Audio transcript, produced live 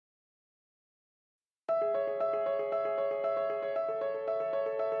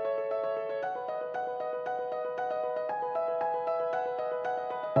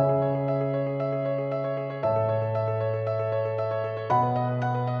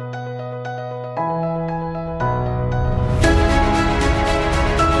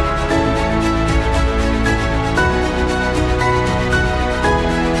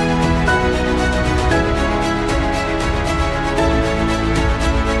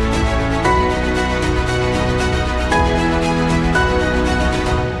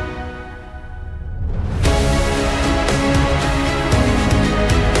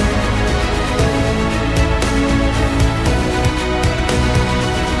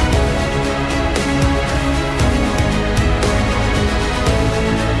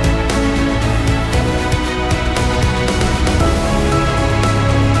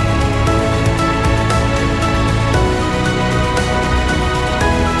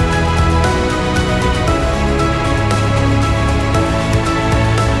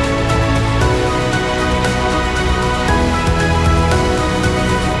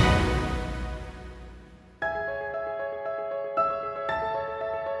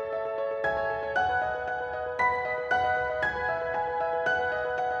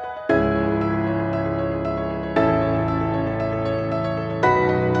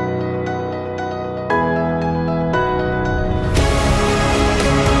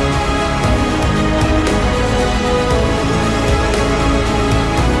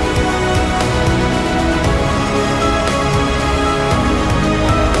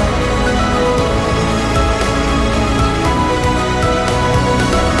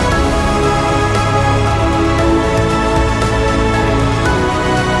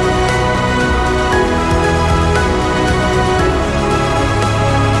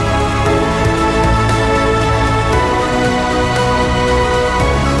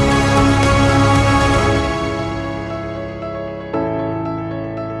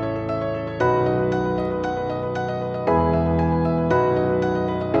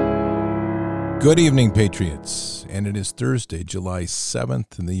Good evening, Patriots. And it is Thursday, July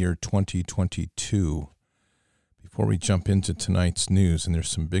 7th in the year 2022. Before we jump into tonight's news, and there's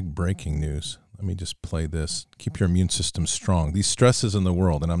some big breaking news, let me just play this. Keep your immune system strong. These stresses in the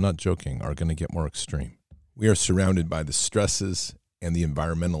world, and I'm not joking, are going to get more extreme. We are surrounded by the stresses and the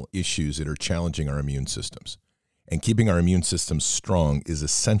environmental issues that are challenging our immune systems. And keeping our immune systems strong is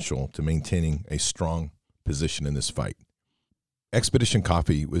essential to maintaining a strong position in this fight. Expedition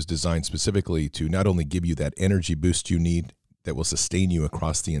Coffee was designed specifically to not only give you that energy boost you need that will sustain you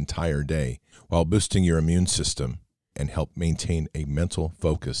across the entire day, while boosting your immune system and help maintain a mental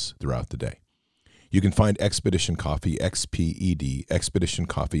focus throughout the day. You can find Expedition Coffee, XPED, Expedition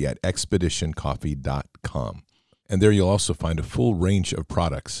Coffee at expeditioncoffee.com. And there you'll also find a full range of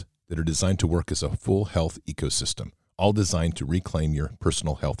products that are designed to work as a full health ecosystem, all designed to reclaim your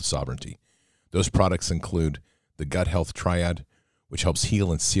personal health sovereignty. Those products include the Gut Health Triad, which helps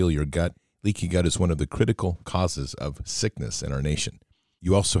heal and seal your gut. Leaky gut is one of the critical causes of sickness in our nation.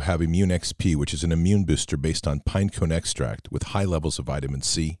 You also have Immune XP, which is an immune booster based on pinecone extract with high levels of vitamin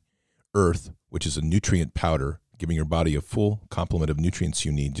C. Earth, which is a nutrient powder, giving your body a full complement of nutrients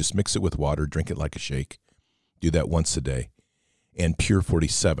you need. Just mix it with water, drink it like a shake. Do that once a day. And Pure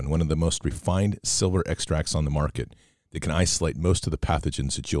 47, one of the most refined silver extracts on the market that can isolate most of the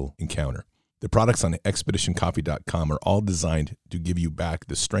pathogens that you'll encounter. The products on expeditioncoffee.com are all designed to give you back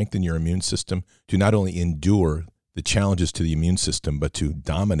the strength in your immune system to not only endure the challenges to the immune system, but to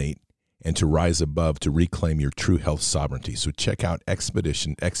dominate and to rise above to reclaim your true health sovereignty. So check out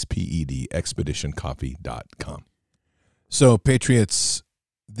Expedition, XPED, expeditioncoffee.com. So, Patriots,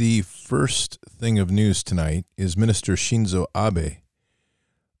 the first thing of news tonight is Minister Shinzo Abe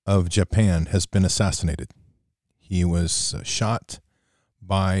of Japan has been assassinated. He was shot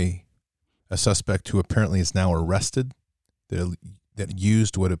by a suspect who apparently is now arrested that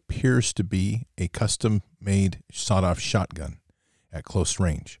used what appears to be a custom-made sawed-off shotgun at close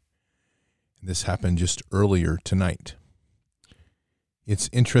range. And this happened just earlier tonight. It's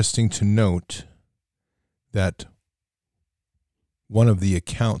interesting to note that one of the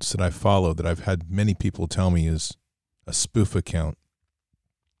accounts that I follow that I've had many people tell me is a spoof account,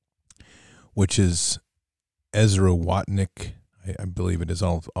 which is Ezra Watnick, I believe it is.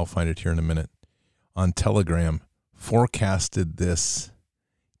 I'll find it here in a minute. On Telegram, forecasted this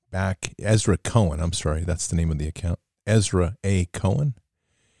back. Ezra Cohen. I'm sorry, that's the name of the account. Ezra A. Cohen.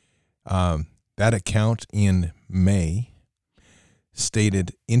 That account in May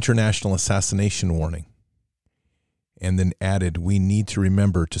stated international assassination warning, and then added, "We need to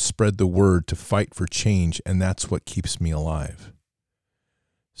remember to spread the word to fight for change, and that's what keeps me alive."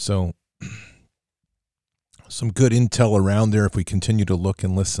 So, some good intel around there if we continue to look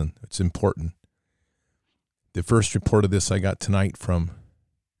and listen. It's important. The first report of this I got tonight from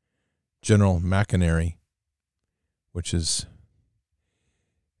General McInerney, which is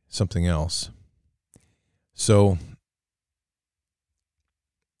something else. So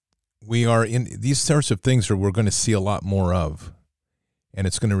we are in these sorts of things that we're going to see a lot more of, and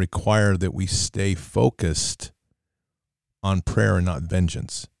it's going to require that we stay focused on prayer and not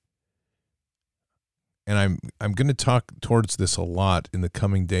vengeance. And I'm going to talk towards this a lot in the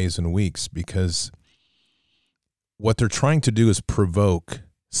coming days and weeks, because what they're trying to do is provoke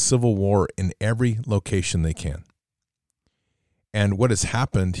civil war in every location they can. And what has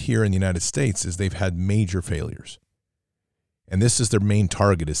happened here in the United States is they've had major failures. And this is their main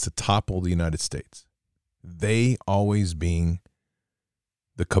target, is to topple the United States. They always being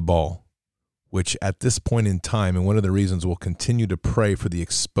the cabal, which at this point in time, and one of the reasons we'll continue to pray for the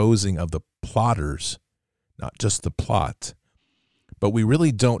exposing of the plotters, not just the plot, but we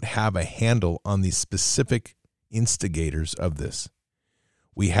really don't have a handle on the specific instigators of this.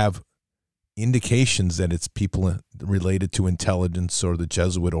 We have indications that it's people related to intelligence or the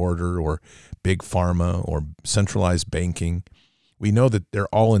Jesuit order or big pharma or centralized banking. We know that they're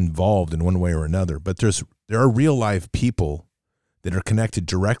all involved in one way or another, but there are real live people that are connected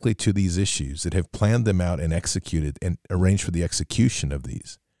directly to these issues that have planned them out and executed and arranged for the execution of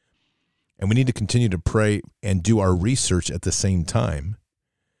these. And we need to continue to pray and do our research at the same time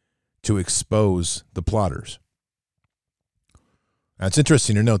to expose the plotters. Now, it's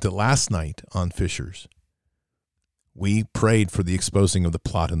interesting to note that last night on Fishers, we prayed for the exposing of the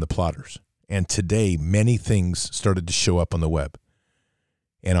plot and the plotters. And today, many things started to show up on the web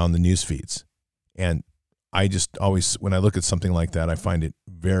and on the news feeds. And I just always, when I look at something like that, I find it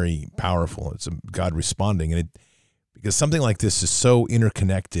very powerful. It's God responding. And because something like this is so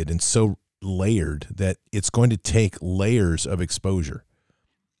interconnected and so layered that it's going to take layers of exposure.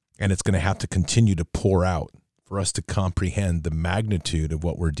 And it's going to have to continue to pour out for us to comprehend the magnitude of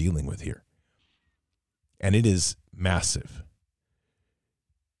what we're dealing with here. and it is massive.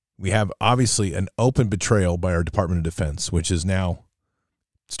 We have obviously an open betrayal by our Department of Defense, which is now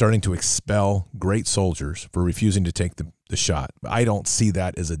starting to expel great soldiers for refusing to take the shot. I don't see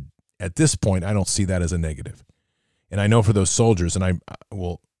that at this point, I don't see that as a negative. And I know for those soldiers, and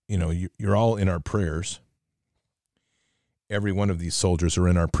you're all in our prayers. Every one of these soldiers are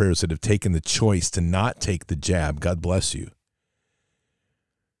in our prayers that have taken the choice to not take the jab. God bless you.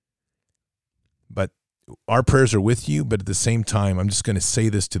 But our prayers are with you, but at the same time, I'm just going to say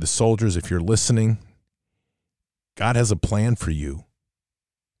this to the soldiers. If you're listening, God has a plan for you.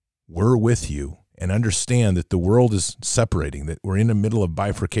 We're with you, and understand that the world is separating, that we're in the middle of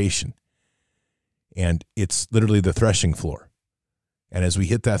bifurcation, and it's literally the threshing floor. And as we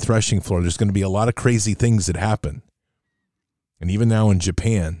hit that threshing floor, there's going to be a lot of crazy things that happen. And even now in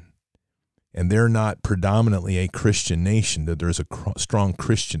Japan, and they're not predominantly a Christian nation, that there's a strong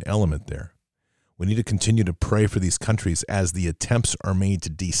Christian element there. We need to continue to pray for these countries as the attempts are made to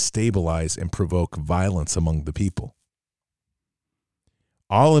destabilize and provoke violence among the people.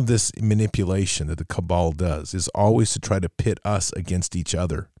 All of this manipulation that the cabal does is always to try to pit us against each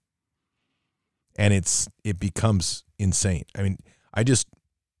other. And it becomes insane. I mean, I just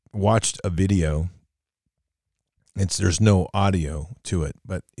watched a video. There's no audio to it,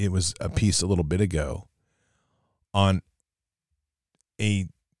 but it was a piece a little bit ago on a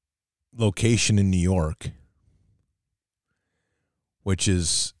location in New York, which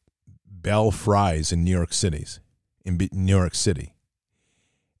is Bell Fries in New York City.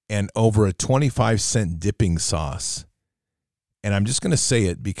 And over a 25-cent dipping sauce. And I'm just going to say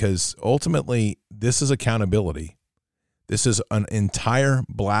it because ultimately this is accountability. This is an entire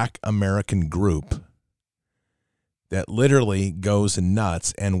Black American group that literally goes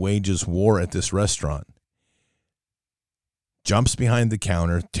nuts and wages war at this restaurant. Jumps behind the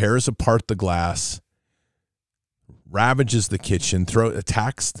counter, tears apart the glass, ravages the kitchen,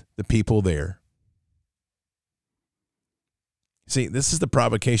 attacks the people there. See, this is the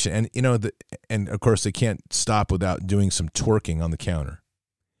provocation. And, and of course, they can't stop without doing some twerking on the counter.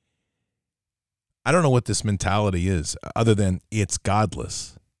 I don't know what this mentality is other than it's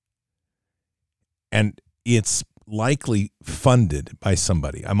godless. And it's likely funded by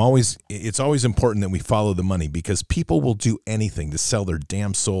somebody. It's always important that we follow the money because people will do anything to sell their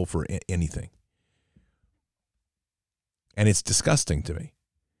damn soul for anything. And it's disgusting to me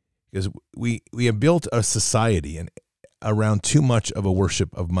because we have built a society and around too much of a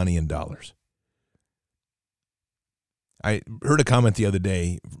worship of money and dollars. I heard a comment the other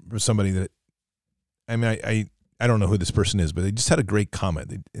day from somebody that, I don't know who this person is, but they just had a great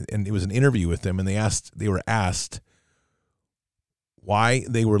comment. And it was an interview with them, and they were asked why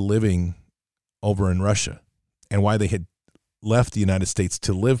they were living over in Russia and why they had left the United States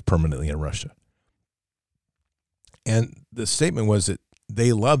to live permanently in Russia. And the statement was that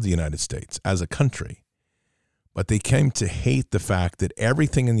they love the United States as a country, but they came to hate the fact that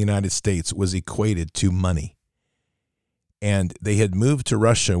everything in the United States was equated to money. And they had moved to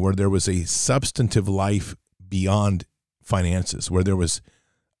Russia where there was a substantive life beyond finances, where there was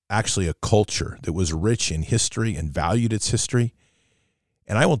actually a culture that was rich in history and valued its history.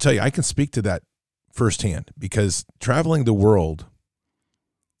 And I will tell you, I can speak to that firsthand because traveling the world,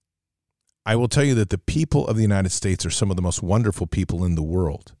 I will tell you that the people of the United States are some of the most wonderful people in the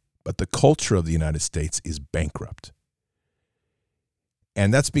world. But the culture of the United States is bankrupt.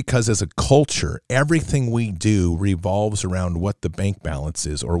 And that's because as a culture, everything we do revolves around what the bank balance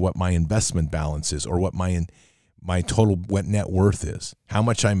is or what my investment balance is or what my total net worth is, how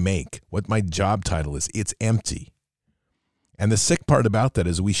much I make, what my job title is. It's empty. And the sick part about that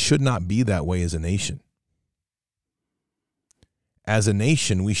is we should not be that way as a nation. As a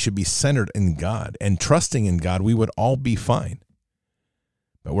nation, we should be centered in God and trusting in God. We would all be fine.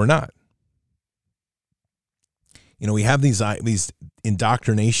 But we're not. We have these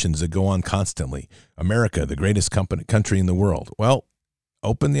indoctrinations that go on constantly. America, the greatest country in the world. Well,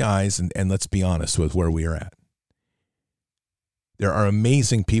 open the eyes and let's be honest with where we are at. There are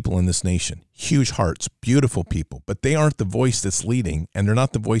amazing people in this nation, huge hearts, beautiful people, but they aren't the voice that's leading, and they're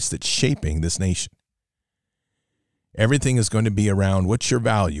not the voice that's shaping this nation. Everything is going to be around what's your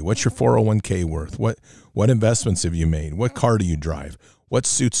value, what's your 401k worth, what investments have you made, what car do you drive, what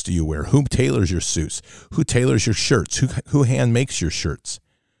suits do you wear, who tailors your suits, who tailors your shirts, who hand makes your shirts.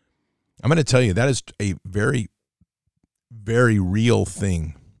 I'm going to tell you that is a very, very real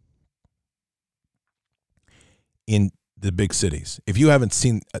thing in the big cities. If you haven't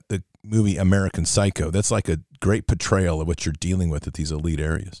seen the movie American Psycho, that's like a great portrayal of what you're dealing with at these elite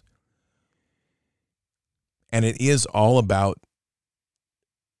areas. And it is all about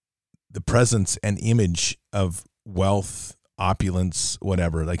the presence and image of wealth, opulence,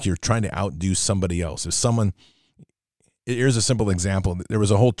 whatever. Like you're trying to outdo somebody else. Here's a simple example. There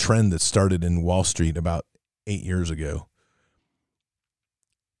was a whole trend that started in Wall Street about 8 years ago.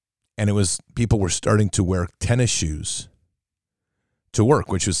 And it was people were starting to wear tennis shoes to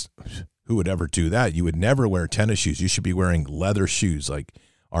work, which was, who would ever do that? You would never wear tennis shoes. You should be wearing leather shoes like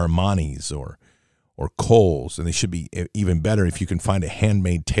Armani's or Kohl's, and they should be even better if you can find a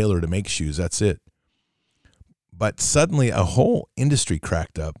handmade tailor to make shoes. That's it. But suddenly a whole industry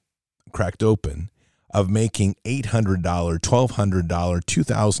cracked open of making $800, $1,200,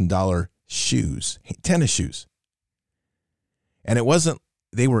 $2,000 shoes, tennis shoes. And it wasn't,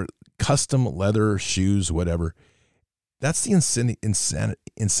 they were custom leather shoes, whatever. That's the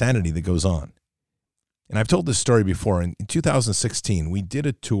insanity that goes on. And I've told this story before. In 2016, we did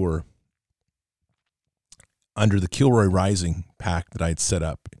a tour under the Kilroy Rising PAC that I had set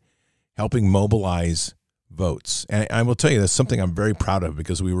up, helping mobilize votes. And I will tell you, that's something I'm very proud of,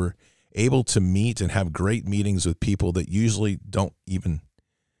 because we were able to meet and have great meetings with people that usually don't even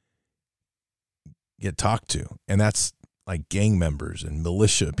get talked to. And that's like gang members and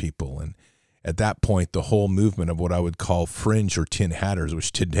militia people. And at that point, the whole movement of what I would call fringe or tin hatters,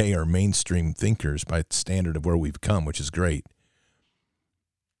 which today are mainstream thinkers by standard of where we've come, which is great.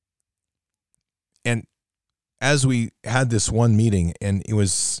 And as we had this one meeting, and it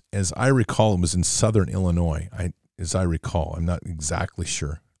was, as I recall, it was in Southern Illinois. As I recall, I'm not exactly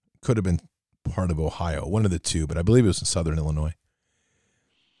sure. Could have been part of Ohio, one of the two, but I believe it was in Southern Illinois.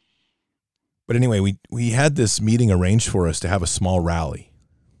 But anyway, we had this meeting arranged for us to have a small rally.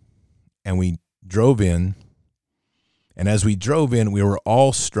 And we drove in, and as we drove in, we were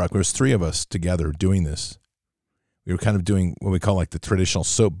all struck. There was three of us together doing this. We were kind of doing what we call like the traditional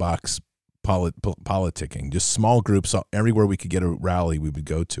soapbox politicking, just small groups. Everywhere we could get a rally, we would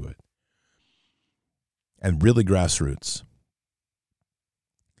go to it. And really grassroots.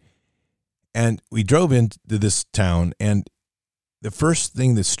 And we drove into this town, and the first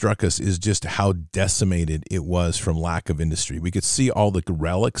thing that struck us is just how decimated it was from lack of industry. We could see all the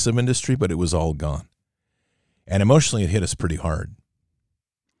relics of industry, but it was all gone. And emotionally, it hit us pretty hard.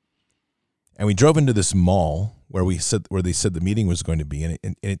 And we drove into this mall where they said the meeting was going to be,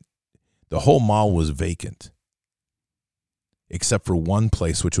 and the whole mall was vacant, except for one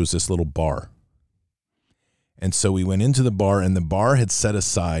place, which was this little bar. And so we went into the bar, and the bar had set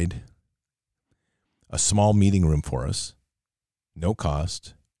aside a small meeting room for us, no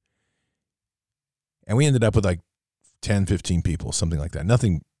cost. And we ended up with like 10, 15 people, something like that.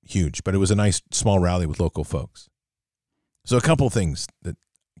 Nothing huge, but it was a nice small rally with local folks. So a couple of things that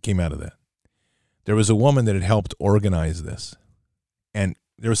came out of that. There was a woman that had helped organize this, and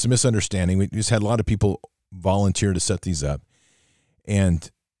there was some misunderstanding. We just had a lot of people volunteer to set these up. And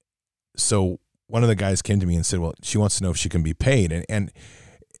so one of the guys came to me and said, well, she wants to know if she can be paid. And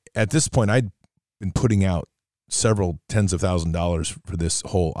at this point, I'd been putting out several tens of $1,000s for this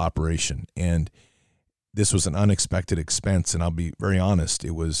whole operation. And this was an unexpected expense. And I'll be very honest,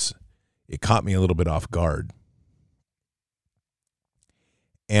 it caught me a little bit off guard.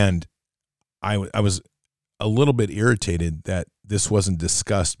 And I was a little bit irritated that this wasn't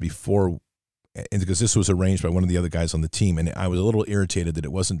discussed before, and because this was arranged by one of the other guys on the team. And I was a little irritated that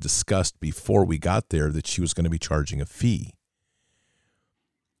it wasn't discussed before we got there that she was going to be charging a fee.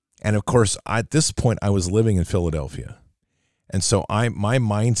 And of course, at this point, I was living in Philadelphia. And so my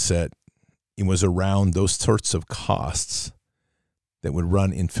mindset, it was around those sorts of costs that would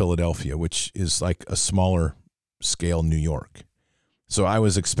run in Philadelphia, which is like a smaller scale New York. So I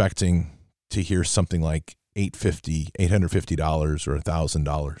was expecting to hear something like $850 or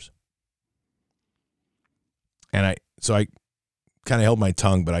 $1,000. And I kind of held my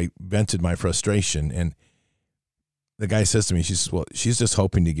tongue, but I vented my frustration. And the guy says to me, she says, well, she's just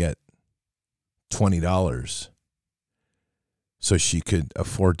hoping to get $20 so she could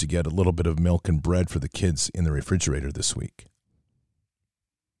afford to get a little bit of milk and bread for the kids in the refrigerator this week.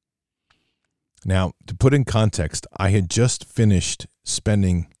 Now, to put in context, I had just finished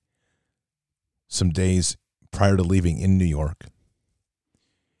spending some days prior to leaving in New York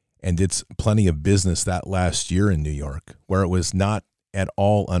and did plenty of business that last year in New York, where it was not at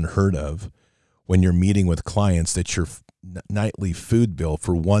all unheard of when you're meeting with clients that your nightly food bill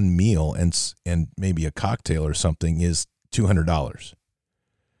for one meal and maybe a cocktail or something is $200.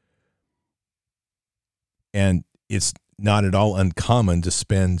 And it's not at all uncommon to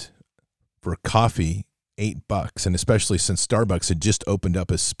spend for coffee $8, and especially since Starbucks had just opened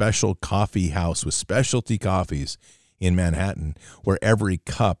up a special coffee house with specialty coffees in Manhattan, where every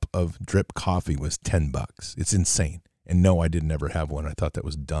cup of drip coffee was $10. It's insane. And no, I didn't ever have one. I thought that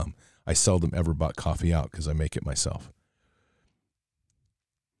was dumb. I seldom ever bought coffee out because I make it myself.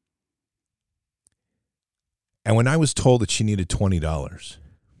 And when I was told that she needed $20,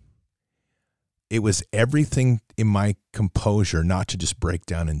 it was everything in my composure not to just break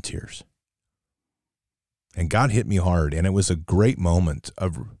down in tears. And God hit me hard, and it was a great moment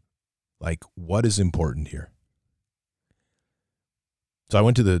of, like, what is important here? So I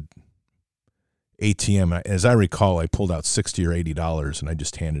went to the ATM. As I recall, I pulled out $60 or $80, and I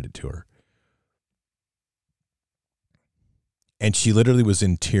just handed it to her. And she literally was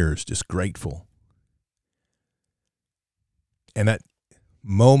in tears, just grateful. And that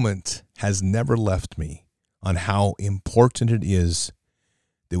moment has never left me on how important it is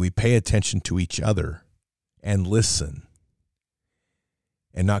that we pay attention to each other and listen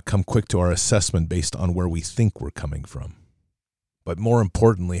and not come quick to our assessment based on where we think we're coming from. But more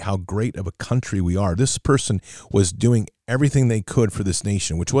importantly, how great of a country we are. This person was doing everything they could for this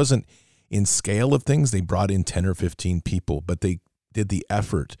nation, which wasn't in scale of things. They brought in 10 or 15 people, but they did the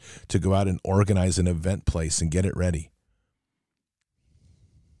effort to go out and organize an event place and get it ready.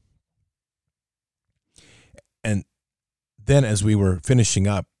 And then as we were finishing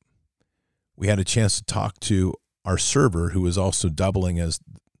up, we had a chance to talk to our server, who was also doubling as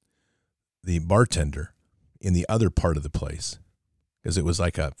the bartender in the other part of the place, because it was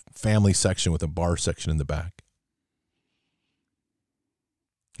like a family section with a bar section in the back.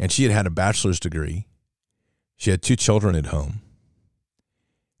 And she had a bachelor's degree. She had 2 children at home.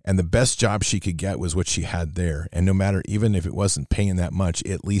 And the best job she could get was what she had there. And no matter, even if it wasn't paying that much,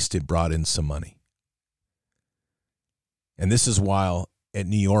 at least it brought in some money. And this is while at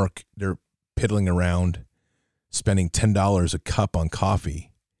New York, they're piddling around, spending $10 a cup on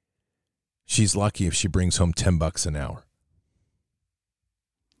coffee. She's lucky if she brings home $10 an hour.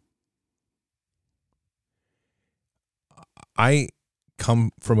 I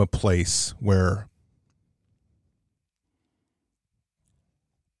come from a place where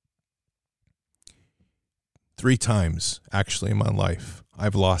three times, actually, in my life,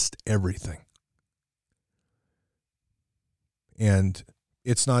 I've lost everything. And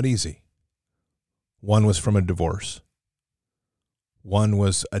it's not easy. One was from a divorce. One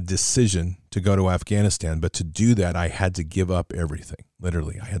was a decision to go to Afghanistan. But to do that, I had to give up everything.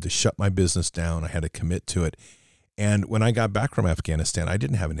 Literally, I had to shut my business down. I had to commit to it. And when I got back from Afghanistan, I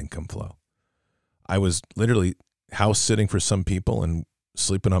didn't have an income flow. I was literally house sitting for some people and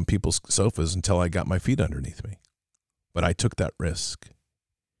sleeping on people's sofas until I got my feet underneath me. But I took that risk.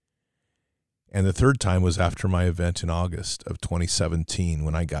 And the third time was after my event in August of 2017,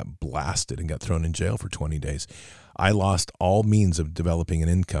 when I got blasted and got thrown in jail for 20 days. I lost all means of developing an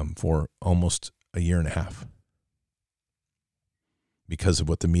income for almost a year and a half because of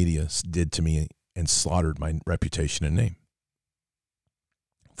what the media did to me and slaughtered my reputation and name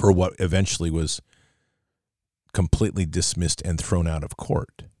for what eventually was completely dismissed and thrown out of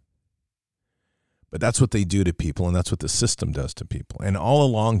court. But that's what they do to people, and that's what the system does to people. And all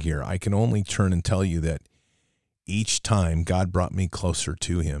along here, I can only turn and tell you that each time God brought me closer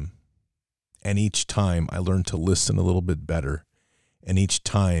to him, and each time I learned to listen a little bit better, and each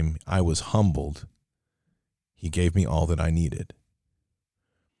time I was humbled, he gave me all that I needed.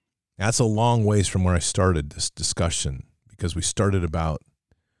 That's a long ways from where I started this discussion, because we started about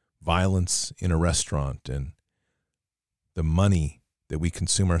violence in a restaurant and the money that we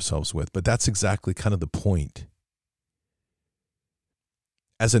consume ourselves with. But that's exactly kind of the point.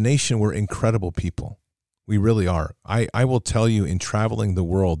 As a nation, we're incredible people. We really are. I will tell you, in traveling the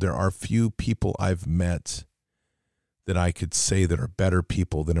world, there are few people I've met that I could say that are better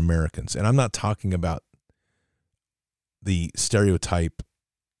people than Americans. And I'm not talking about the stereotype,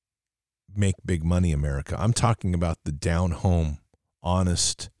 make big money America. I'm talking about the down-home,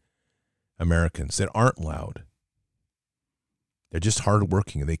 honest Americans that aren't loud. They're just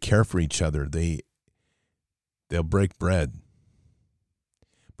hardworking. They care for each other. They'll break bread.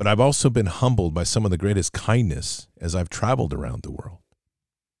 But I've also been humbled by some of the greatest kindness as I've traveled around the world.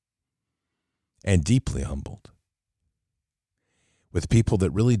 And deeply humbled with people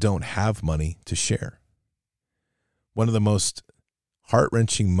that really don't have money to share. One of the most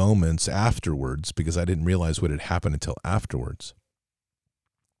heart-wrenching moments afterwards, because I didn't realize what had happened until afterwards,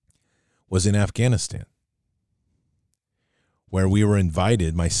 was in Afghanistan, where we were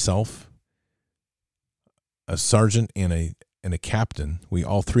invited, myself, a sergeant, and a captain. We,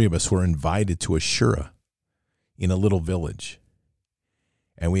 all three of us, were invited to a shura in a little village.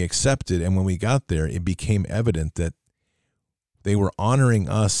 And we accepted, and when we got there, it became evident that they were honoring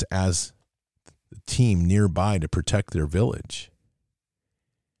us as the team nearby to protect their village.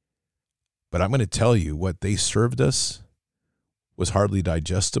 But I'm going to tell you, what they served us was hardly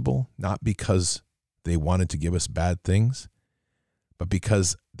digestible, not because they wanted to give us bad things, but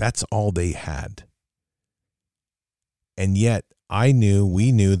because that's all they had. And yet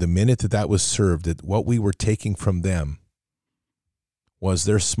we knew the minute that was served, that what we were taking from them was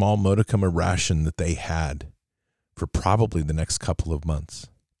their small modicum of ration that they had for probably the next couple of months.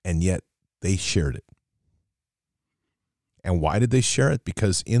 And yet they shared it. And why did they share it?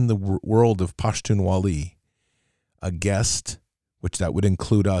 Because in the world of Pashtunwali, a guest, which that would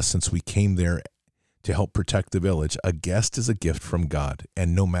include us since we came there to help protect the village, a guest is a gift from God.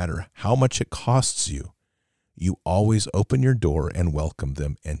 And no matter how much it costs you, you always open your door and welcome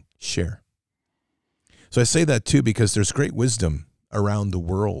them and share. So I say that too because there's great wisdom around the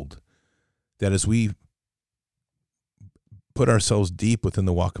world that as we put ourselves deep within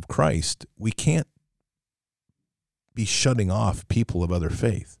the walk of Christ, we can't be shutting off people of other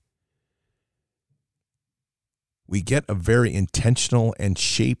faith. We get a very intentional and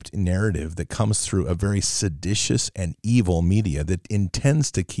shaped narrative that comes through a very seditious and evil media that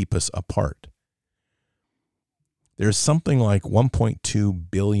intends to keep us apart. There's something like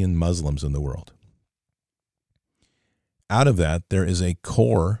 1.2 billion Muslims in the world. Out of that, there is a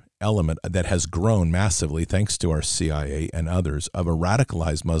core element that has grown massively, thanks to our CIA and others, of a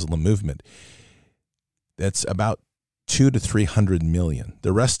radicalized Muslim movement that's about 200 to 300 million.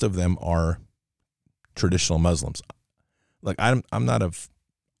 The rest of them are traditional Muslims. Look, I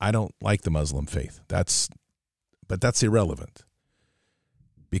don't like the Muslim faith. But that's irrelevant,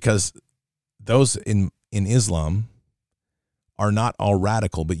 because those in Islam are not all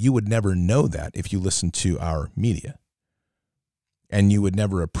radical, but you would never know that if you listen to our media. And you would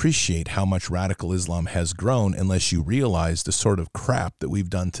never appreciate how much radical Islam has grown unless you realize the sort of crap that we've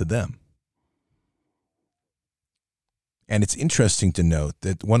done to them. And it's interesting to note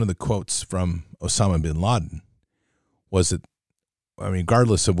that one of the quotes from Osama bin Laden was that,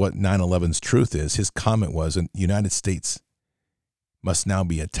 regardless of what 9/11's truth is, his comment was, the United States must now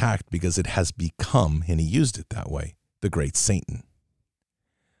be attacked because it has become, and he used it that way, the great Satan.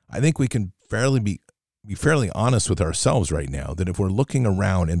 I think we can be fairly honest with ourselves right now, that if we're looking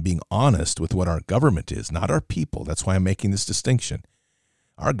around and being honest with what our government is, not our people, that's why I'm making this distinction.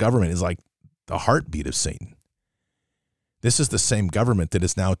 Our government is like the heartbeat of Satan. This is the same government that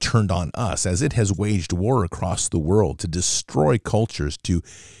has now turned on us as it has waged war across the world to destroy cultures, to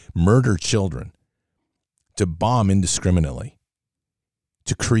murder children, to bomb indiscriminately,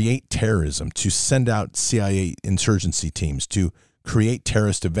 to create terrorism, to send out CIA insurgency teams, to create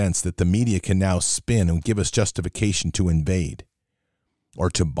terrorist events that the media can now spin and give us justification to invade or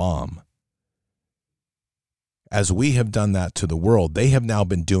to bomb. As we have done that to the world, they have now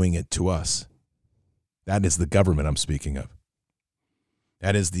been doing it to us. That is the government I'm speaking of.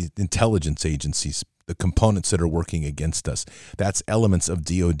 That is the intelligence agencies, the components that are working against us. That's elements of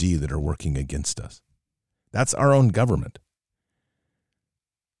DOD that are working against us. That's our own government.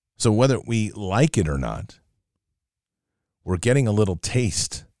 So whether we like it or not, we're getting a little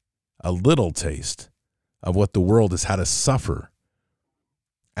taste of what the world has had to suffer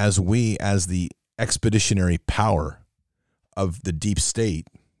as we, as the expeditionary power of the deep state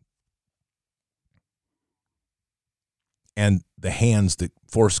and the hands that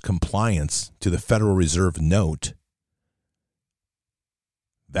force compliance to the Federal Reserve note.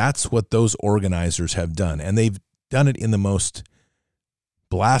 That's what those organizers have done. And they've done it in the most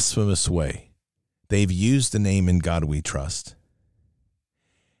blasphemous way. They've used the name "In God We Trust."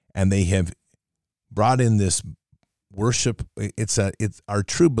 And they have brought in this worship. It's our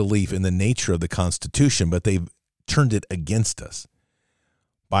true belief in the nature of the Constitution, but they've turned it against us.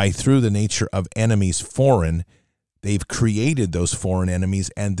 Through the nature of enemies foreign, they've created those foreign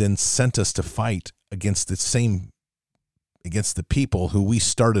enemies and then sent us to fight against the people who we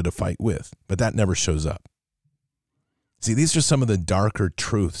started a fight with. But that never shows up. See, these are some of the darker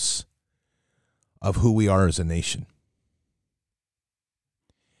truths of who we are as a nation.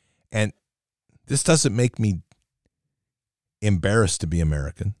 And this doesn't make me embarrassed to be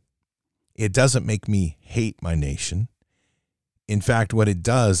American. It doesn't make me hate my nation. In fact, what it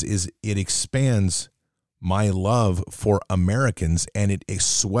does is it expands my love for Americans, and it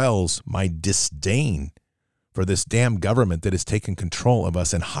swells my disdain for this damn government that has taken control of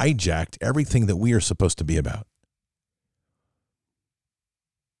us and hijacked everything that we are supposed to be about.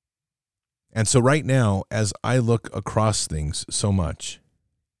 And so right now, as I look across things so much,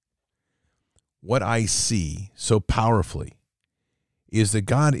 what I see so powerfully is that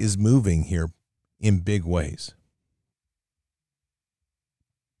God is moving here in big ways.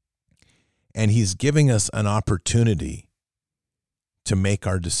 And he's giving us an opportunity to make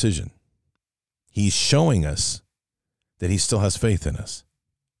our decision. He's showing us that he still has faith in us.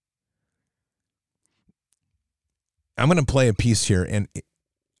 I'm going to play a piece here, and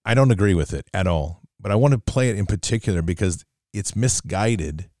I don't agree with it at all, but I want to play it in particular because it's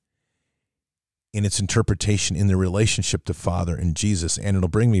misguided in its interpretation in the relationship to Father and Jesus, and it'll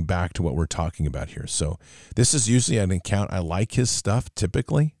bring me back to what we're talking about here. So this is usually an account. I like his stuff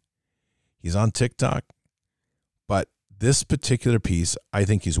typically. He's on TikTok, but this particular piece, I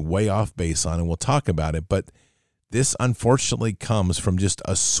think he's way off base on, and we'll talk about it, but this unfortunately comes from just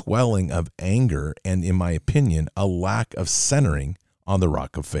a swelling of anger and, in my opinion, a lack of centering on the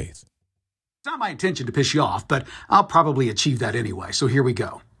rock of faith. It's not my intention to piss you off, but I'll probably achieve that anyway, so here we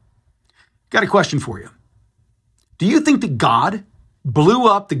go. Got a question for you. Do you think that God blew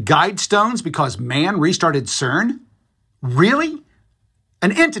up the Guidestones because man restarted CERN? Really?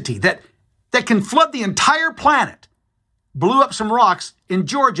 An entity that can flood the entire planet blew up some rocks in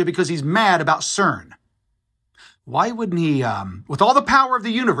Georgia because he's mad about CERN. Why wouldn't he, with all the power of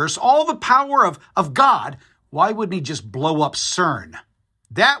the universe, all the power of God, why wouldn't he just blow up CERN?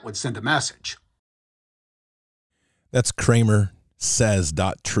 That would send a message. That's Kramer Says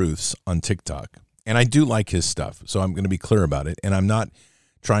 .truths on TikTok. And I do like his stuff, so I'm going to be clear about it. And I'm not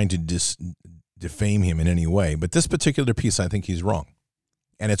trying to defame him in any way. But this particular piece, I think he's wrong.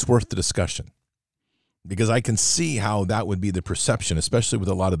 And it's worth the discussion. Because I can see how that would be the perception, especially with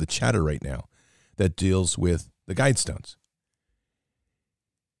a lot of the chatter right now that deals with the Guidestones.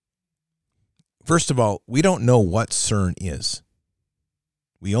 First of all, we don't know what CERN is.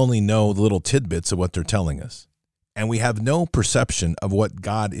 We only know the little tidbits of what they're telling us. And we have no perception of what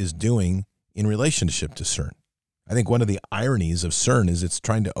God is doing in relationship to CERN. I think one of the ironies of CERN is it's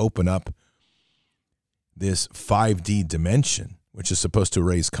trying to open up this 5D dimension, which is supposed to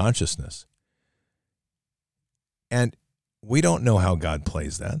raise consciousness. And we don't know how God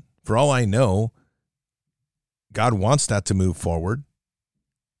plays that. For all I know, God wants that to move forward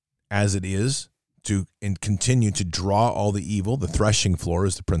as it is and continue to draw all the evil. The threshing floor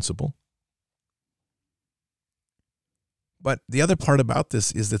is the principle. But the other part about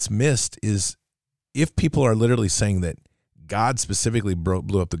this is that's missed is if people are literally saying that God specifically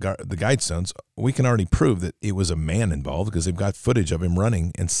blew up the Guidestones, we can already prove that it was a man involved because they've got footage of him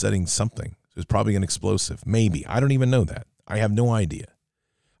running and setting something. It was probably an explosive. Maybe. I don't even know that. I have no idea.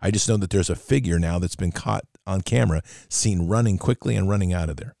 I just know that there's a figure now that's been caught on camera, seen running quickly and running out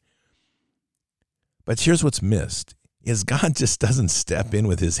of there. But here's what's missed, is God just doesn't step in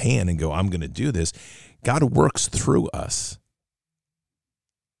with his hand and go, I'm going to do this. God works through us.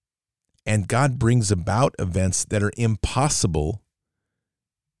 And God brings about events that are impossible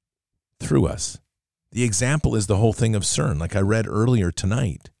through us. The example is the whole thing of CERN, like I read earlier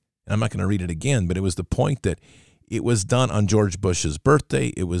tonight. And I'm not going to read it again, but it was the point that it was done on George Bush's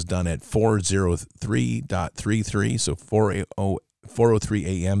birthday. It was done at 4:03.33, so 4:03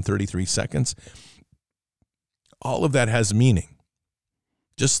 a.m., 33 seconds. All of that has meaning.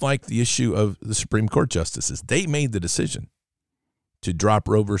 Just like the issue of the Supreme Court justices. They made the decision to drop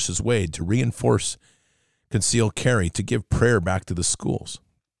Roe versus Wade, to reinforce concealed carry, to give prayer back to the schools.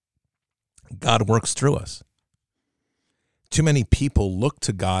 God works through us. Too many people look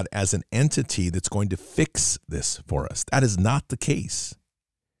to God as an entity that's going to fix this for us. That is not the case.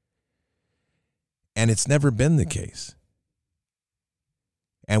 And it's never been the case.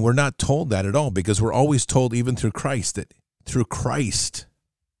 And we're not told that at all because we're always told, even through Christ, that through Christ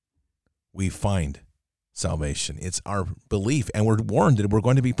we find salvation. It's our belief, and we're warned that we're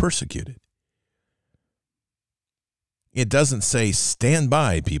going to be persecuted. It doesn't say, stand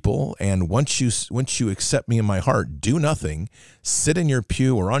by, people, and once you accept me in my heart, do nothing, sit in your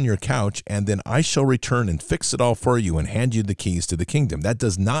pew or on your couch, and then I shall return and fix it all for you and hand you the keys to the kingdom. That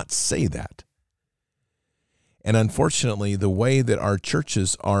does not say that. And unfortunately, the way that our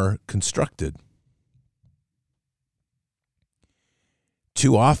churches are constructed,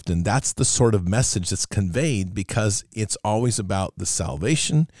 too often, that's the sort of message that's conveyed because it's always about the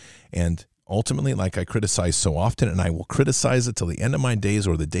salvation. And ultimately, like I criticize so often, and I will criticize it till the end of my days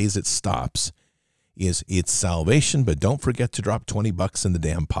or the days it stops, is it's salvation, but don't forget to drop $20 in the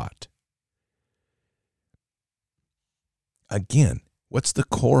damn pot. Again, what's the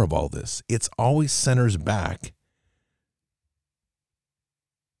core of all this? It's always centers back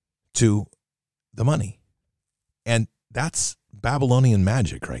to the money. And that's Babylonian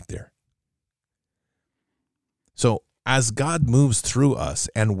magic right there. So as God moves through us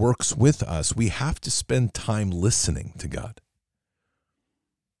and works with us, we have to spend time listening to God.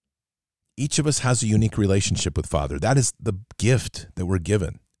 Each of us has a unique relationship with Father. That is the gift that we're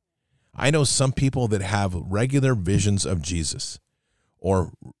given. I know some people that have regular visions of Jesus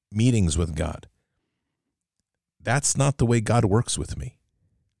or meetings with God. That's not the way God works with me.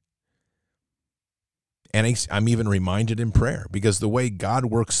 And I'm even reminded in prayer, because the way God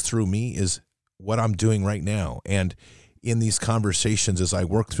works through me is what I'm doing right now. And in these conversations, as I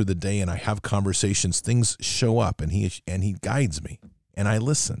work through the day and I have conversations, things show up, and he guides me, and I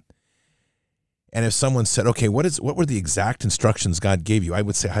listen. And if someone said, okay, what were the exact instructions God gave you? I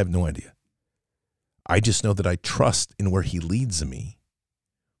would say, I have no idea. I just know that I trust in where he leads me,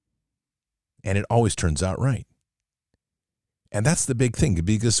 and it always turns out right. And that's the big thing,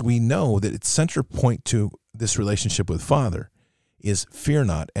 because we know that its center point to this relationship with Father is fear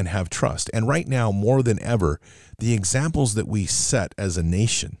not and have trust. And right now, more than ever, the examples that we set as a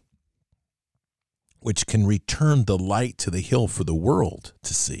nation, which can return the light to the hill for the world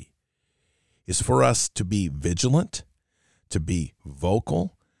to see, is for us to be vigilant, to be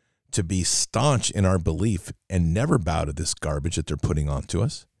vocal, to be staunch in our belief and never bow to this garbage that they're putting onto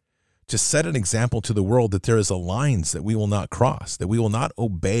us, to set an example to the world that there is a lines that we will not cross, that we will not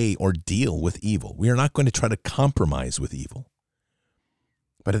obey or deal with evil. We are not going to try to compromise with evil,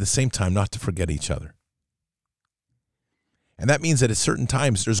 but at the same time, not to forget each other. And that means that at certain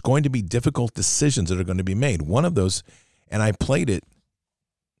times, there's going to be difficult decisions that are going to be made. One of those, and I played it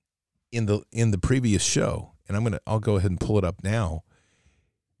in the previous show, and I'll go ahead and pull it up now.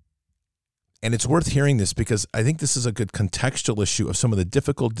 And it's worth hearing this, because I think this is a good contextual issue of some of the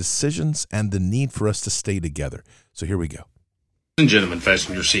difficult decisions and the need for us to stay together. So here we go. Ladies and gentlemen,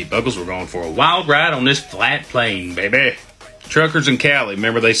 fasten your seat buckles. We're going for a wild ride on this flat plane, baby. Truckers in Cali,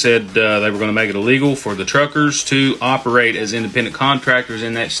 remember they said they were going to make it illegal for the truckers to operate as independent contractors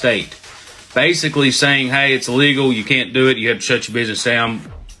in that state. Basically saying, hey, it's illegal, you can't do it, you have to shut your business down,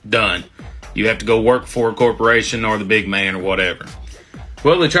 done. You have to go work for a corporation or the big man or whatever.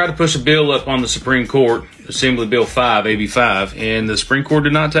 Well, they tried to push a bill up on the Supreme Court, Assembly Bill 5, AB 5, and the Supreme Court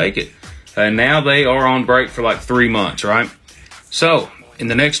did not take it. And now they are on break for like 3 months, right? So, in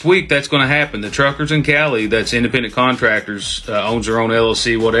the next week, that's going to happen. The truckers in Cali, that's independent contractors, owns their own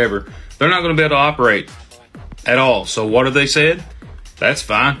LLC, whatever, they're not going to be able to operate at all. So what have they said? That's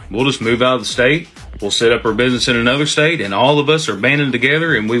fine. We'll just move out of the state. We'll set up our business in another state, and all of us are banding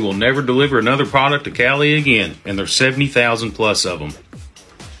together, and we will never deliver another product to Cali again. And there's 70,000 plus of them.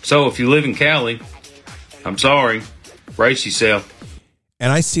 So if you live in Cali, I'm sorry, brace yourself.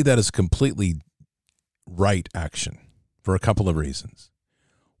 And I see that as completely right action for a couple of reasons.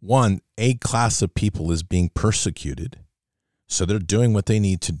 One, a class of people is being persecuted, so they're doing what they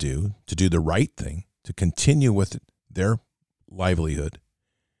need to do the right thing, to continue with their livelihood.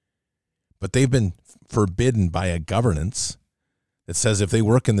 But they've been forbidden by a governance that says if they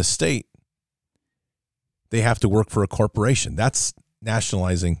work in the state, they have to work for a corporation. That's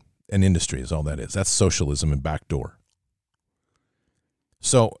nationalizing an industry is all that is. That's socialism and backdoor.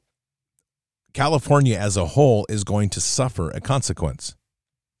 So California as a whole is going to suffer a consequence.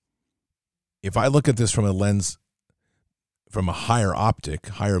 If I look at this from a lens, from a higher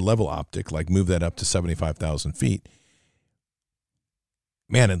level optic, like move that up to 75,000 feet,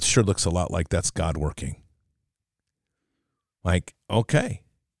 man, it sure looks a lot like that's God working. Like, okay,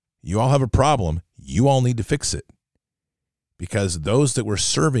 you all have a problem. You all need to fix it, because those that were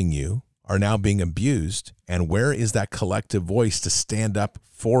serving you are now being abused. And where is that collective voice to stand up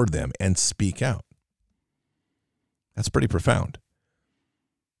for them and speak out? That's pretty profound.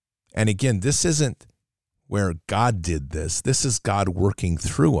 And again, this isn't where God did this. This is God working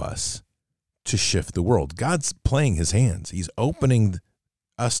through us to shift the world. God's playing his hands. He's opening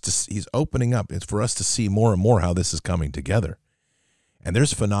up. It's for us to see more and more how this is coming together. And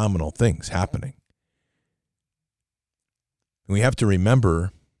there's phenomenal things happening. We have to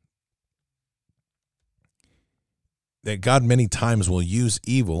remember that God many times will use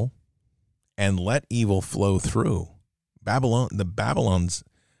evil and let evil flow through. The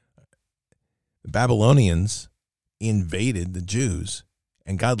Babylonians invaded the Jews,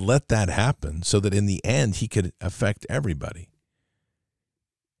 and God let that happen so that in the end he could affect everybody.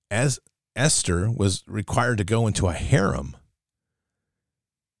 As Esther was required to go into a harem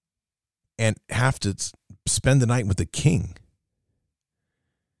and have to spend the night with the king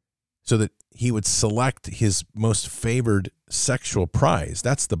so that he would select his most favored sexual prize.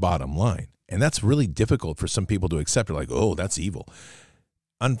 That's the bottom line. And that's really difficult for some people to accept. They're like, oh, that's evil.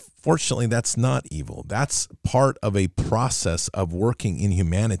 Unfortunately, that's not evil. That's part of a process of working in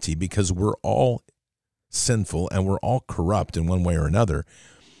humanity, because we're all sinful and we're all corrupt in one way or another.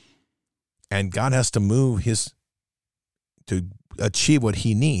 And God has to move to achieve what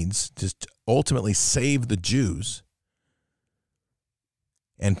he needs to ultimately save the Jews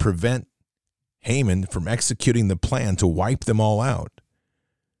and prevent Haman from executing the plan to wipe them all out.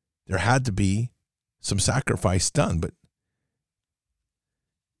 There had to be some sacrifice done, but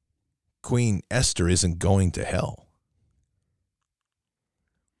Queen Esther isn't going to hell.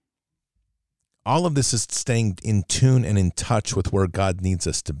 All of this is staying in tune and in touch with where God needs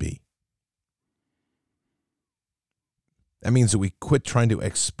us to be. That means that we quit trying to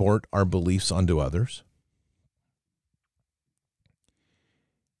export our beliefs onto others.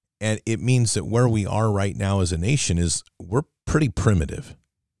 And it means that where we are right now as a nation is we're pretty primitive.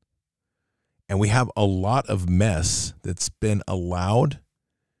 And we have a lot of mess that's been allowed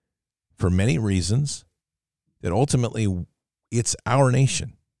for many reasons, that ultimately it's our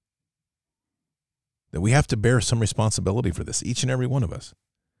nation. That we have to bear some responsibility for this, each and every one of us.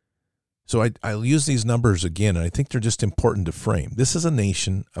 So I'll use these numbers again, and I think they're just important to frame. This is a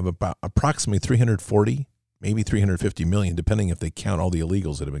nation of about approximately 340, maybe 350 million, depending if they count all the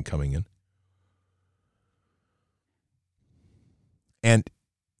illegals that have been coming in. And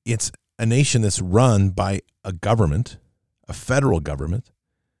it's a nation that's run by a government, a federal government,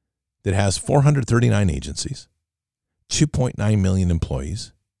 that has 439 agencies, 2.9 million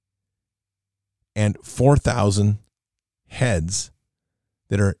employees, and 4,000 heads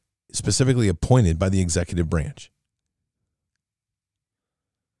that are specifically appointed by the executive branch.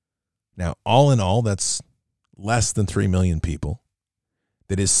 Now, all in all, that's less than 3 million people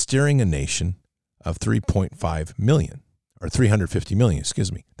that is steering a nation of 3.5 million, or 350 million,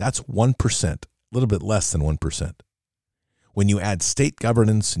 excuse me. That's 1%, a little bit less than 1%. When you add state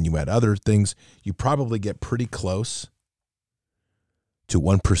governance and you add other things, you probably get pretty close to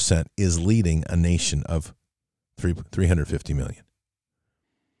 1% is leading a nation of 350 million.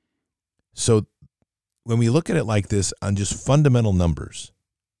 So when we look at it like this on just fundamental numbers,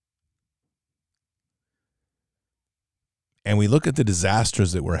 and we look at the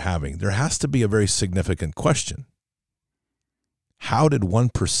disasters that we're having, there has to be a very significant question. How did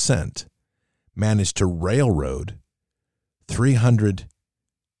 1% manage to railroad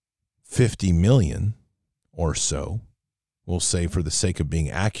 350 million or so, we'll say for the sake of being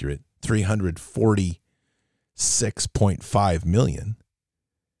accurate, 346.5 million?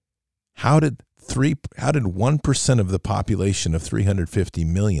 How did 1% of the population of 350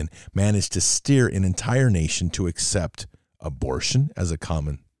 million manage to steer an entire nation to accept abortion as a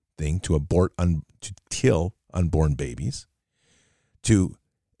common thing, to kill unborn babies, to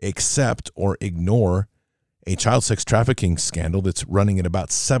accept or ignore a child sex trafficking scandal that's running at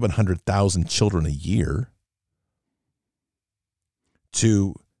about 700,000 children a year,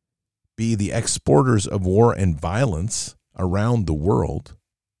 to be the exporters of war and violence around the world,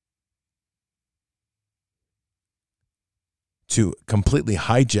 to completely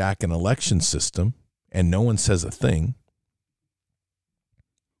hijack an election system and no one says a thing.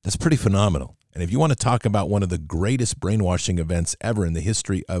 That's pretty phenomenal. And if you want to talk about one of the greatest brainwashing events ever in the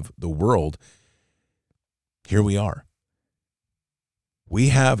history of the world, here we are. We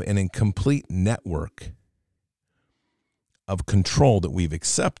have an incomplete network of control that we've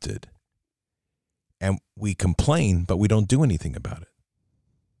accepted, and we complain, but we don't do anything about it.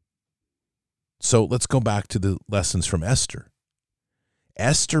 So let's go back to the lessons from Esther.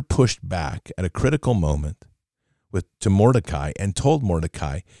 Esther pushed back at a critical moment to Mordecai and told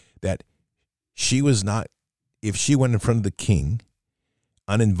Mordecai that she was not, if she went in front of the king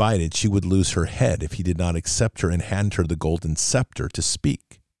uninvited, she would lose her head if he did not accept her and hand her the golden scepter to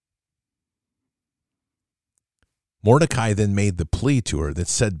speak. Mordecai then made the plea to her that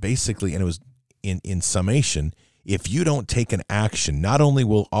said basically, and it was in summation, if you don't take an action, not only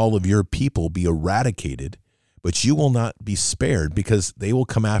will all of your people be eradicated, but you will not be spared because they will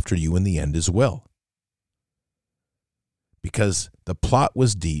come after you in the end as well. Because the plot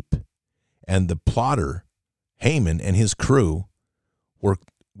was deep, and the plotter, Haman, and his crew were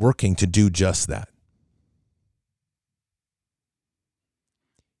working to do just that.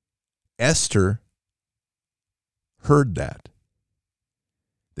 Esther heard that.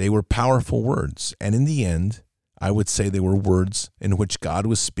 They were powerful words, and in the end, I would say they were words in which God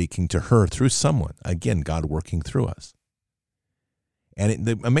was speaking to her through someone. Again, God working through us. And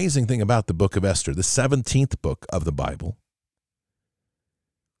the amazing thing about the book of Esther, the 17th book of the Bible,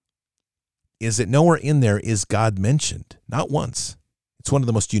 is that nowhere in there is God mentioned, not once. It's one of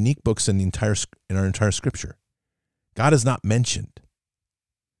the most unique books in our entire scripture. God is not mentioned.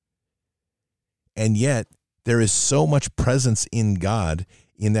 And yet, there is so much presence in God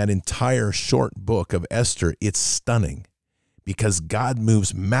in that entire short book of Esther. It's stunning because God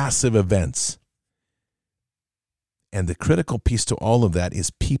moves massive events. And the critical piece to all of that is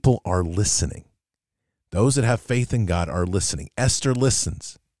people are listening. Those that have faith in God are listening. Esther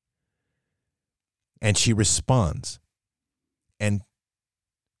listens. And she responds and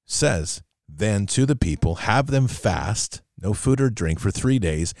says, then to the people, have them fast, no food or drink for 3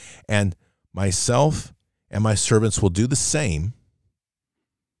 days, and myself and my servants will do the same,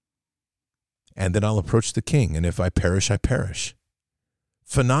 and then I'll approach the king, and if I perish, I perish.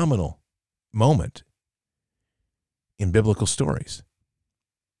 Phenomenal moment in biblical stories.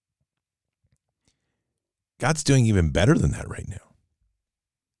 God's doing even better than that right now.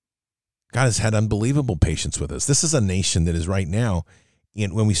 God has had unbelievable patience with us. This is a nation that is right now,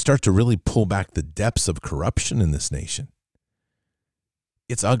 when we start to really pull back the depths of corruption in this nation,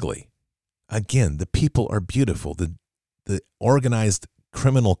 it's ugly. Again, the people are beautiful. The organized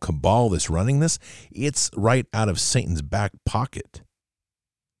criminal cabal that's running this, it's right out of Satan's back pocket.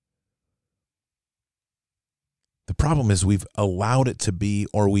 The problem is we've allowed it to be,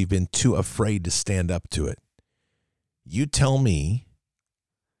 or we've been too afraid to stand up to it. You tell me,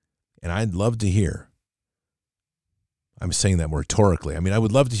 and I'd love to hear, I'm saying that rhetorically. I mean, I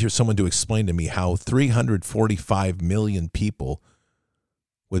would love to hear someone to explain to me how 345 million people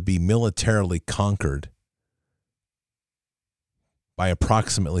would be militarily conquered by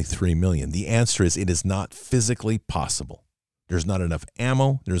approximately 3 million. The answer is it is not physically possible. There's not enough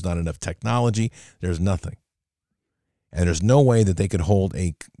ammo. There's not enough technology. There's nothing. And there's no way that they could hold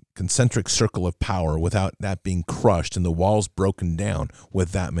a concentric circle of power without that being crushed and the walls broken down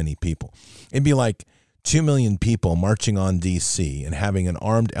with that many people. It'd be like 2 million people marching on D.C. and having an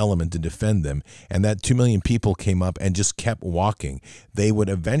armed element to defend them, and that 2 million people came up and just kept walking. They would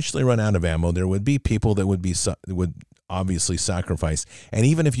eventually run out of ammo. There would be people that would obviously sacrifice. And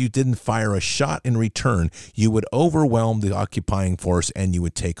even if you didn't fire a shot in return, you would overwhelm the occupying force and you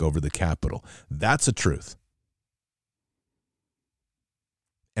would take over the Capitol. That's a truth.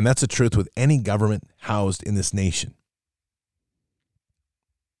 And that's the truth with any government housed in this nation.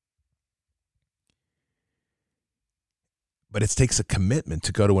 But it takes a commitment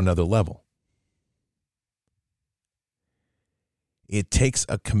to go to another level. It takes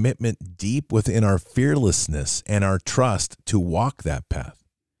a commitment deep within our fearlessness and our trust to walk that path.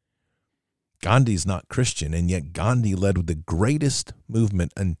 Gandhi's not Christian, and yet Gandhi led with the greatest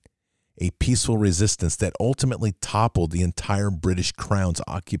movement and a peaceful resistance that ultimately toppled the entire British Crown's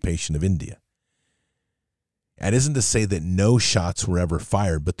occupation of India. That isn't to say that no shots were ever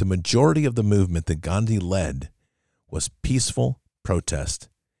fired, but the majority of the movement that Gandhi led was peaceful protest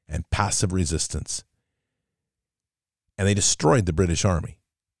and passive resistance. And they destroyed the British Army.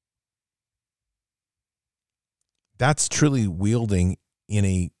 That's truly wielding in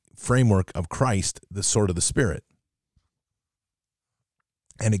a framework of Christ, the sword of the Spirit.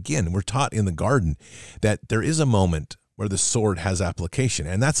 And again, we're taught in the garden that there is a moment where the sword has application.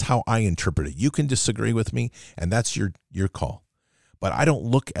 And that's how I interpret it. You can disagree with me, and that's your call. But I don't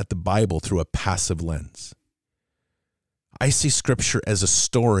look at the Bible through a passive lens. I see Scripture as a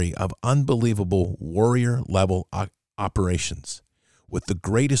story of unbelievable warrior-level operations with the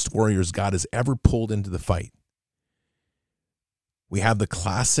greatest warriors God has ever pulled into the fight. We have the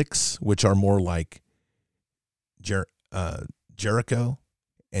classics, which are more like Jericho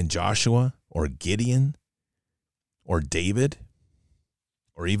and Joshua, or Gideon, or David,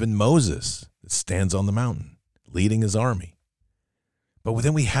 or even Moses that stands on the mountain leading his army. But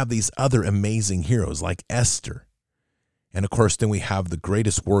then we have these other amazing heroes like Esther. And of course, then we have the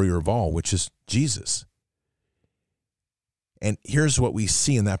greatest warrior of all, which is Jesus. And here's what we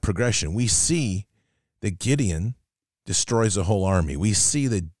see in that progression. We see that Gideon destroys a whole army. We see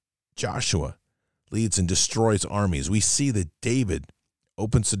that Joshua leads and destroys armies. We see that David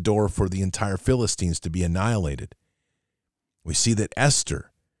opens the door for the entire Philistines to be annihilated. We see that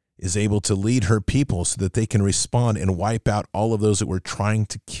Esther is able to lead her people so that they can respond and wipe out all of those that were trying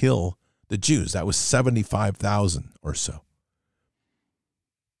to kill the Jews. That was 75,000 or so.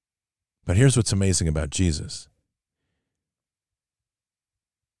 But here's what's amazing about Jesus.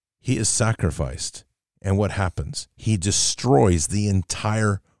 He is sacrificed, and what happens? He destroys the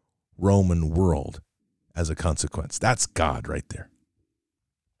entire Roman world as a consequence. That's God right there.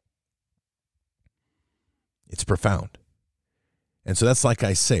 It's profound. And so that's like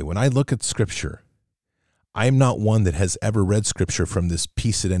I say, when I look at Scripture, I'm not one that has ever read Scripture from this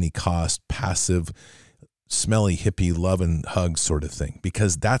peace at any cost, passive, smelly hippie love and hug sort of thing,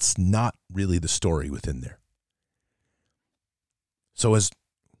 because that's not really the story within there. So as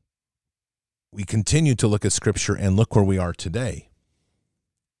we continue to look at Scripture and look where we are today,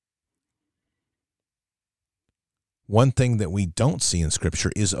 one thing that we don't see in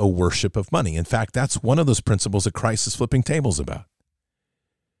Scripture is a worship of money. In fact, that's one of those principles that Christ is flipping tables about.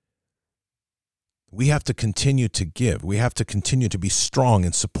 We have to continue to give. We have to continue to be strong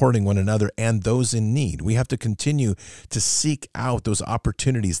in supporting one another and those in need. We have to continue to seek out those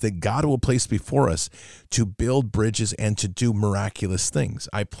opportunities that God will place before us to build bridges and to do miraculous things.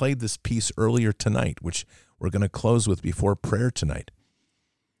 I played this piece earlier tonight, which we're going to close with before prayer tonight,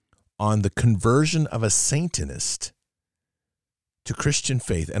 on the conversion of a Satanist to Christian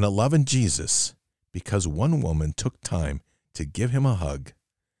faith and a love in Jesus because one woman took time to give him a hug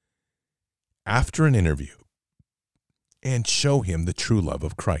after an interview and show him the true love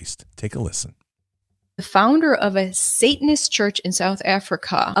of Christ. Take a listen. The founder of a Satanist church in South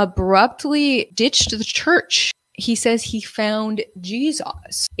Africa abruptly ditched the church. He says he found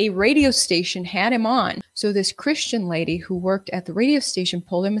Jesus. A radio station had him on. So this Christian lady who worked at the radio station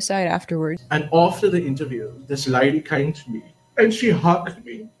pulled him aside afterwards. And after the interview, this lady came to me and she hugged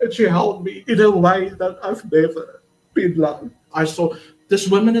me and she held me in a way that I've never been loved. I saw this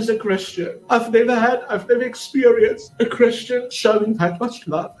woman is a Christian. I've never experienced a Christian showing that much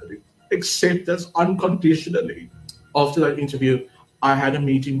love and acceptance unconditionally. After that interview, I had a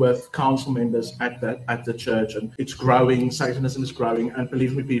meeting with council members at the church, and it's growing. Satanism is growing, and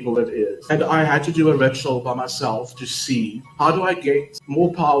believe me, people, it is. And I had to do a ritual by myself to see how do I get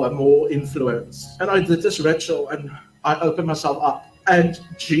more power, more influence. And I did this ritual, and I opened myself up, and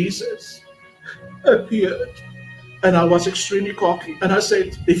Jesus appeared. And I was extremely cocky. And I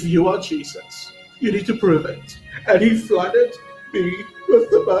said, if you are Jesus, you need to prove it. And he flooded me with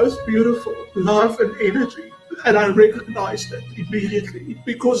the most beautiful love and energy. And I recognized it immediately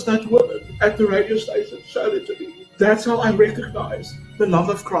because that woman at the radio station showed it to me. That's how I recognized the love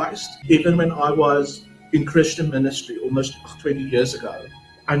of Christ. Even when I was in Christian ministry almost 20 years ago,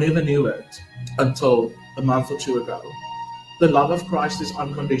 I never knew it until a month or two ago. The love of Christ is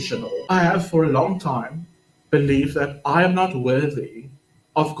unconditional. I have for a long time believe that I am not worthy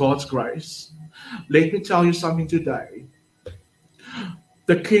of God's grace. Let me tell you something today.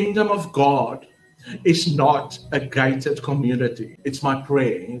 The kingdom of God is not a gated community. It's my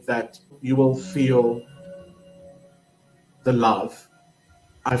prayer that you will feel the love.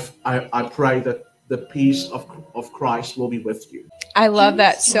 I pray that the peace of Christ will be with you. I love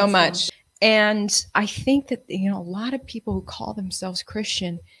that so much. And I think that, a lot of people who call themselves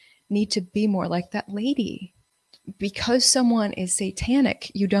Christian need to be more like that lady. Because someone is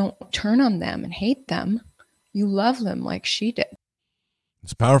satanic, you don't turn on them and hate them. You love them like she did.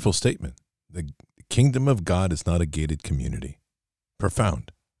 It's a powerful statement. The kingdom of God is not a gated community.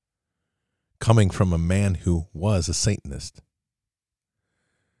 Profound. Coming from a man who was a Satanist.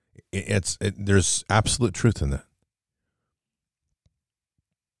 There's absolute truth in that.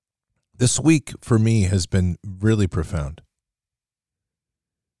 This week for me has been really profound.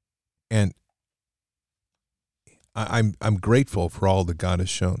 And I'm grateful for all that God has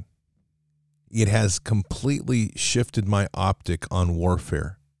shown. It has completely shifted my optic on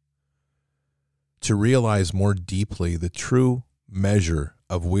warfare to realize more deeply the true measure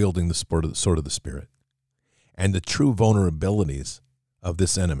of wielding the sword of the Spirit and the true vulnerabilities of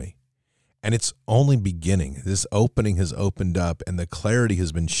this enemy. And it's only beginning. This opening has opened up and the clarity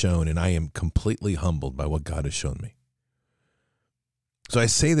has been shown, and I am completely humbled by what God has shown me. So I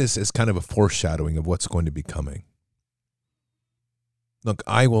say this as kind of a foreshadowing of what's going to be coming. Look,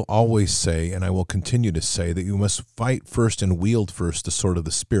 I will always say, and I will continue to say, that you must fight first and wield first the sword of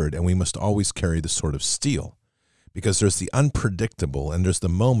the Spirit, and we must always carry the sword of steel, because there's the unpredictable, and there's the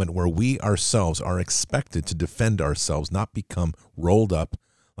moment where we ourselves are expected to defend ourselves, not become rolled up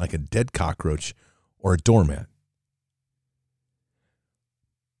like a dead cockroach or a doormat.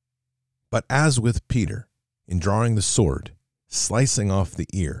 But as with Peter, in drawing the sword, slicing off the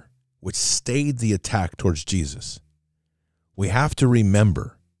ear, which stayed the attack towards Jesus, we have to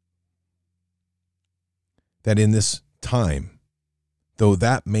remember that in this time, though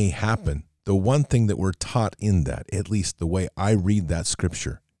that may happen, the one thing that we're taught in that, at least the way I read that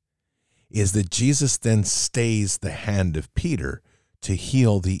scripture, is that Jesus then stays the hand of Peter to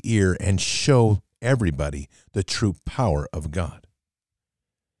heal the ear and show everybody the true power of God.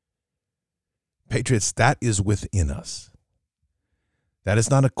 Patriots, that is within us. That is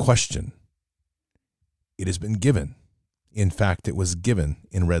not a question. It has been given. In fact, it was given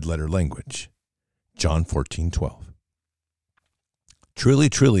in red letter language. John 14:12. Truly,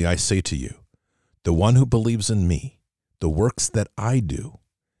 truly, I say to you, the one who believes in me, the works that I do,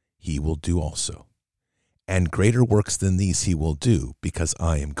 he will do also. And greater works than these he will do, because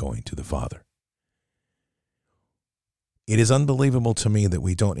I am going to the Father. It is unbelievable to me that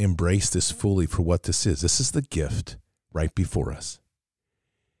we don't embrace this fully for what this is. This is the gift right before us.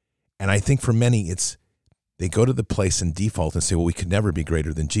 And I think for many, They go to the place and default and say, well, we could never be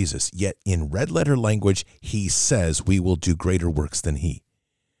greater than Jesus. Yet in red letter language, he says we will do greater works than he.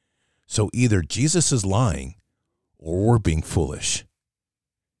 So either Jesus is lying or we're being foolish.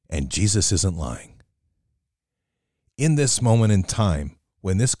 And Jesus isn't lying. In this moment in time,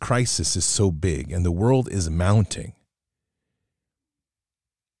 when this crisis is so big and the world is mounting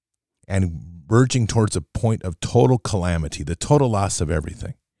and verging towards a point of total calamity, the total loss of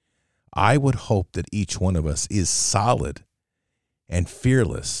everything, I would hope that each one of us is solid and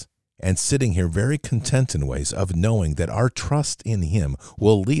fearless and sitting here very content in ways of knowing that our trust in him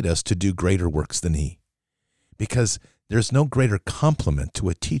will lead us to do greater works than he. Because there's no greater compliment to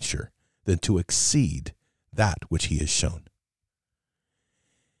a teacher than to exceed that which he has shown.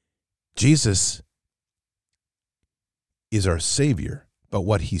 Jesus is our Savior, but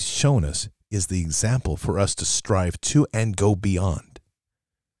what he's shown us is the example for us to strive to and go beyond.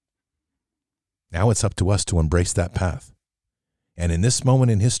 Now it's up to us to embrace that path. And in this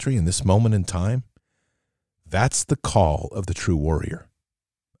moment in history, in this moment in time, that's the call of the true warrior.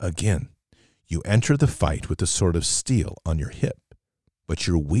 Again, you enter the fight with the sword of steel on your hip, but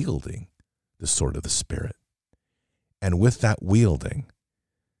you're wielding the sword of the Spirit. And with that wielding,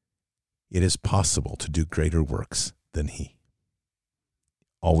 it is possible to do greater works than he.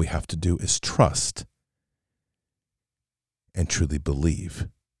 All we have to do is trust and truly believe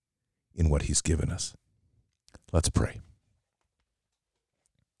in what he's given us. Let's pray.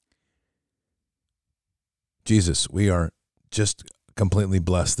 Jesus, we are just completely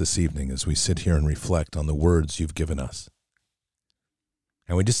blessed this evening as we sit here and reflect on the words you've given us.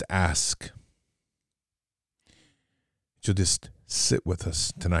 And we just ask that you'll just sit with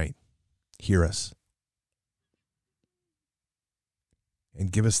us tonight, hear us,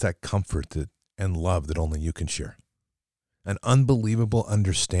 and give us that comfort and love that only you can share. An unbelievable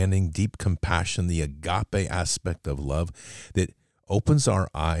understanding, deep compassion, the agape aspect of love that opens our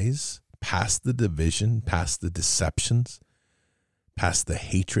eyes past the division, past the deceptions, past the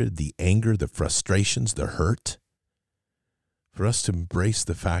hatred, the anger, the frustrations, the hurt, for us to embrace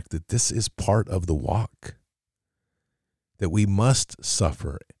the fact that this is part of the walk, that we must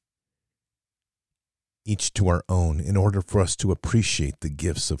suffer each to our own in order for us to appreciate the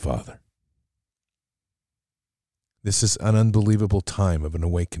gifts of Father. This is an unbelievable time of an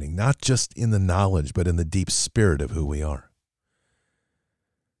awakening, not just in the knowledge, but in the deep spirit of who we are.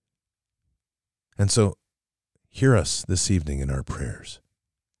 And so, hear us this evening in our prayers.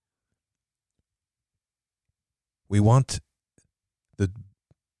 We want the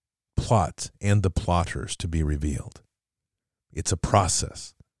plot and the plotters to be revealed. It's a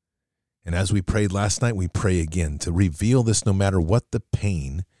process. And as we prayed last night, we pray again to reveal this no matter what the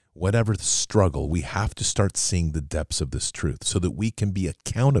pain, whatever the struggle, we have to start seeing the depths of this truth so that we can be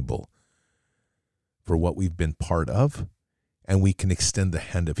accountable for what we've been part of, and we can extend the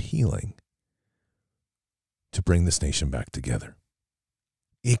hand of healing to bring this nation back together.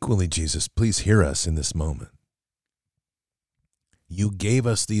 Equally, Jesus, please hear us in this moment. You gave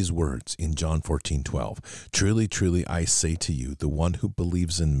us these words in John 14:12. Truly, truly, I say to you, the one who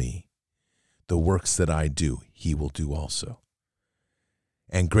believes in me, the works that I do, he will do also.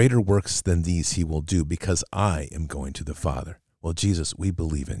 And greater works than these he will do, because I am going to the Father. Well, Jesus, we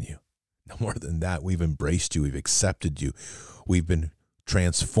believe in you. No more than that, we've embraced you, we've accepted you, we've been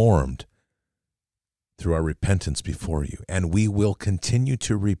transformed through our repentance before you, and we will continue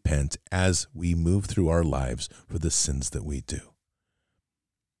to repent as we move through our lives for the sins that we do.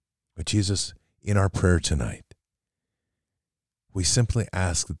 But Jesus, in our prayer tonight, we simply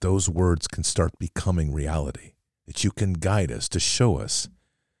ask that those words can start becoming reality, that you can guide us to show us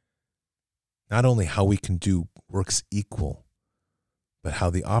not only how we can do works equal, but how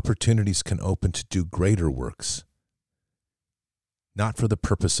the opportunities can open to do greater works, not for the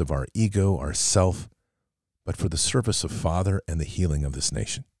purpose of our ego, our self, but for the service of Father and the healing of this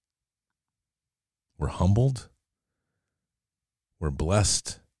nation. We're humbled, we're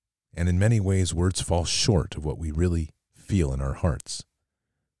blessed, and in many ways words fall short of what we really feel in our hearts.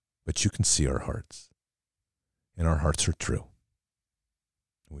 But you can see our hearts, and our hearts are true.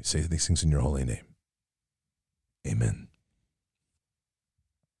 And we say these things in your holy name. Amen.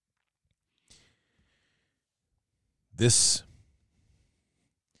 This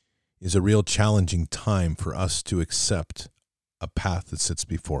is a real challenging time for us to accept a path that sits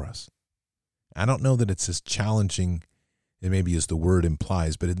before us. I don't know that it's as challenging, it maybe as the word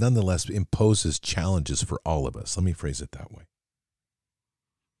implies, but it nonetheless imposes challenges for all of us. Let me phrase it that way.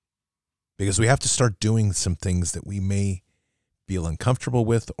 Because we have to start doing some things that we may feel uncomfortable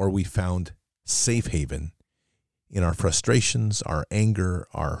with, or we found safe haven in our frustrations, our anger,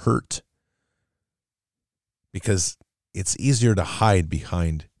 our hurt, because it's easier to hide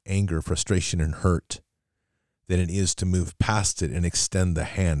behind anger, frustration, and hurt than it is to move past it and extend the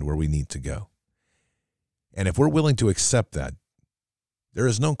hand where we need to go. And if we're willing to accept that, there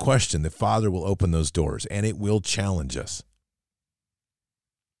is no question that Father will open those doors and it will challenge us.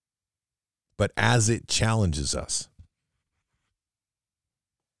 But as it challenges us,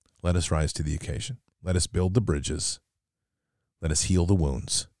 let us rise to the occasion. Let us build the bridges. Let us heal the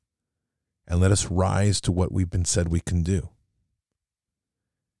wounds. And let us rise to what we've been said we can do.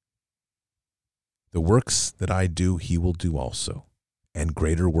 The works that I do, he will do also, and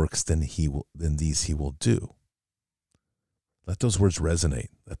greater works than these he will do. Let those words resonate.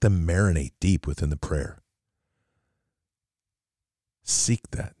 Let them marinate deep within the prayer. Seek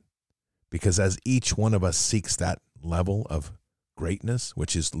that, because as each one of us seeks that level of greatness,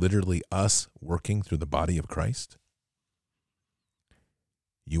 which is literally us working through the body of Christ,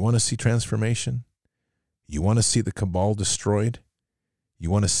 you want to see transformation? You want to see the cabal destroyed? You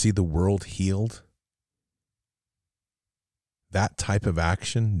want to see the world healed? That type of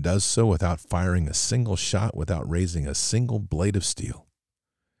action does so without firing a single shot, without raising a single blade of steel.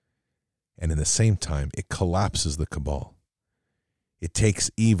 And in the same time, it collapses the cabal. It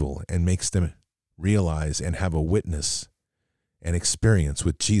takes evil and makes them realize and have a witness and experience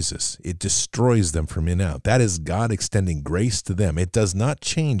with Jesus. It destroys them from in out. That is God extending grace to them. It does not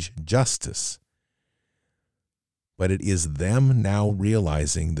change justice, but it is them now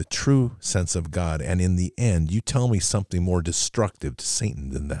realizing the true sense of God. And in the end, you tell me something more destructive to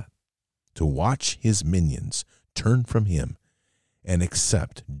Satan than that. To watch his minions turn from him and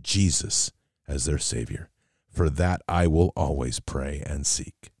accept Jesus as their Savior. For that I will always pray and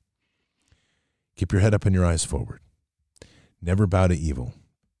seek. Keep your head up and your eyes forward. Never bow to evil.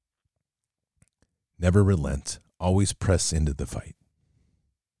 Never relent. Always press into the fight.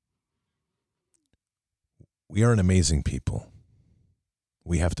 We are an amazing people.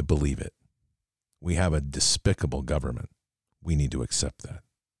 We have to believe it. We have a despicable government. We need to accept that.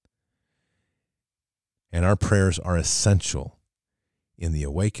 And our prayers are essential in the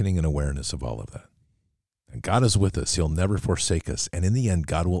awakening and awareness of all of that. And God is with us. He'll never forsake us. And in the end,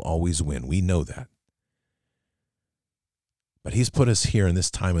 God will always win. We know that. But he's put us here in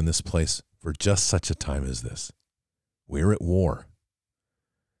this time, in this place, for just such a time as this. We're at war.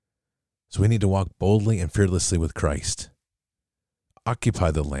 So we need to walk boldly and fearlessly with Christ.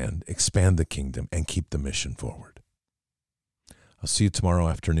 Occupy the land, expand the kingdom, and keep the mission forward. I'll see you tomorrow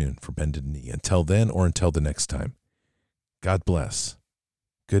afternoon for Bended Knee. Until then, or until the next time, God bless.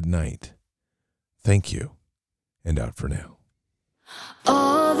 Good night. Thank you. And out for now.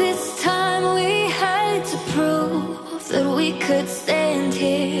 All this time we had to prove that we could stand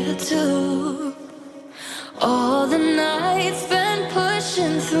here too. All the nights been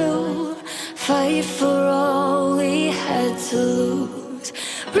pushing through, fight for all we had to lose.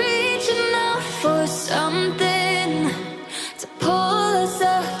 Reaching out for something to pull us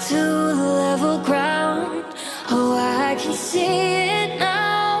up to level ground. Oh, I can see it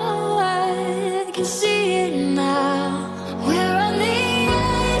now, I can see it now. We're on the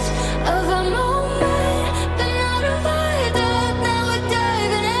edge of a moment, been out of our depth, now we're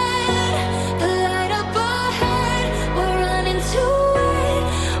diving in. The light up ahead, we're running to it.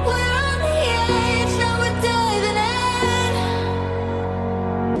 We're on the edge, now we're diving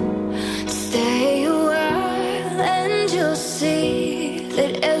in. Stay a while and you'll see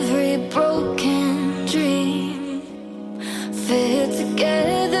that every broken dream fit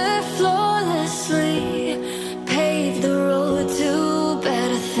together flawlessly. Pave the road to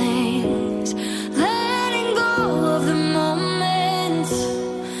better things. Letting go of the moments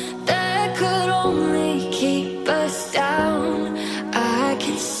that could only keep us down. I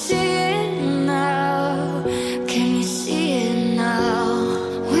can see it now. Can you see it now?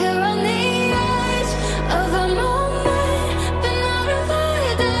 We're on the edge of a moment, been out of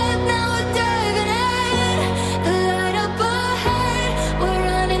our depth, now we're diving in. The light up ahead, we're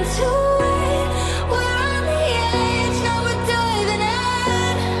running to it. We're on the edge, now we're diving in.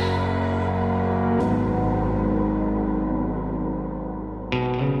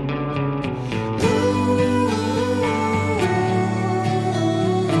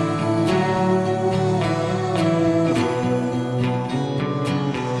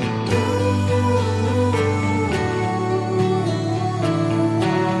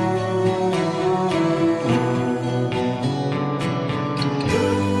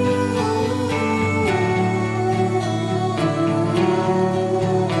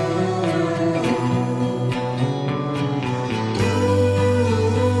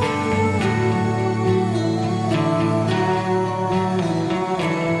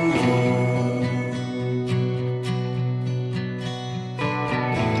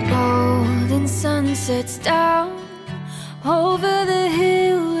 it's down over the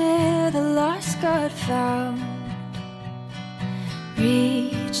hill where the lost got found.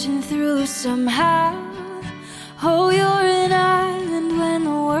 Reaching through somehow. Oh, you're an island when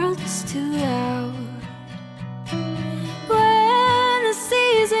the world is too loud. When the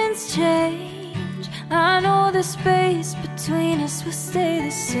seasons change, I know the space between us will stay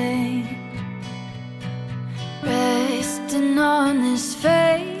the same. Resting on this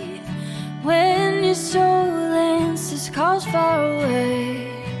faith, when your soul answers calls far away.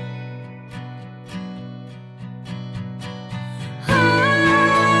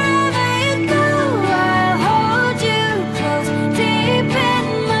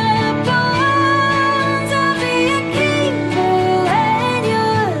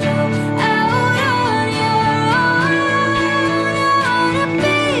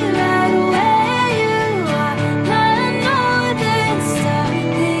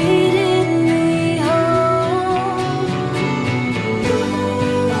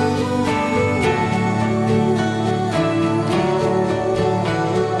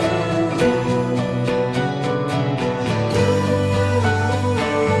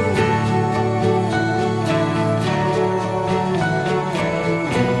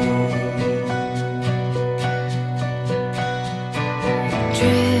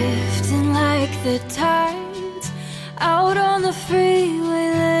 Drifting like the tides out on the freeway,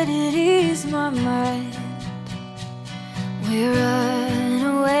 let it ease my mind. We run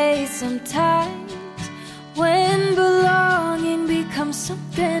away sometimes when belonging becomes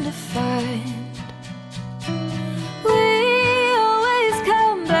something to fight.